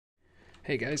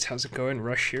Hey guys, how's it going?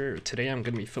 Rush here. Today I'm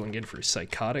going to be filling in for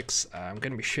Psychotics. I'm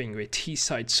going to be showing you a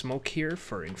T-side smoke here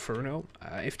for Inferno.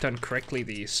 If done correctly,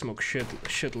 the smoke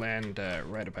should land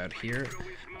right about here.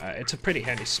 It's a pretty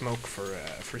handy smoke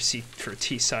for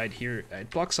T-side here.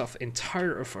 It blocks off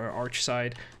entire of our arch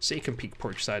side, so you can peek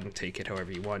porch side and take it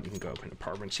however you want. You can go up in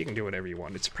apartments, you can do whatever you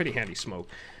want. It's a pretty handy smoke,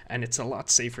 and it's a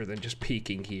lot safer than just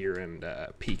peeking here and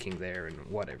peeking there and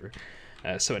whatever.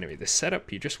 So anyway, the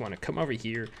setup, you just want to come over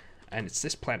here, and it's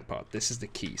this plant pot. This is the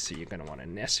key. So you're going to want to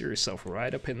nest yourself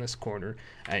right up in this corner,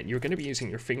 and you're going to be using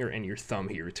your finger and your thumb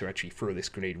here to actually throw this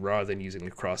grenade rather than using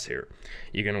the crosshair.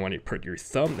 You're going to want to put your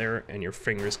thumb there, and your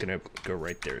finger is going to go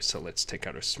right there. So let's take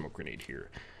out a smoke grenade here.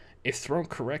 If thrown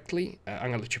correctly, I'm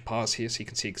going to let you pause here so you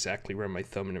can see exactly where my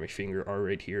thumb and my finger are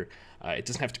right here. It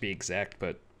doesn't have to be exact,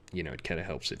 but you know, it kind of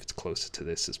helps if it's close to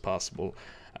this as possible.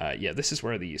 Yeah, this is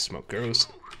where the smoke goes.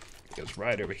 It goes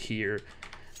right over here,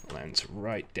 lands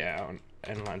right down,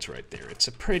 and lands right there. It's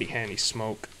a pretty handy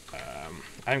smoke.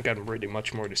 I haven't got really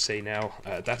much more to say now.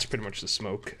 That's pretty much the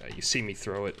smoke. You see me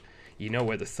throw it. You know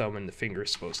where the thumb and the finger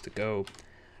is supposed to go.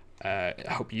 I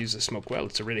hope you use the smoke well.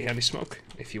 It's a really handy smoke.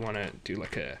 If you want to do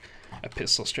like a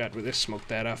pistol strat with this, smoke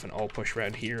that off and all push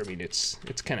around here. I mean, it's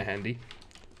kind of handy.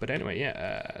 But anyway,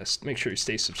 yeah, make sure you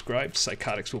stay subscribed.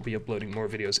 Psychotics will be uploading more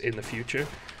videos in the future.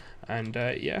 And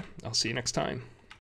yeah, I'll see you next time.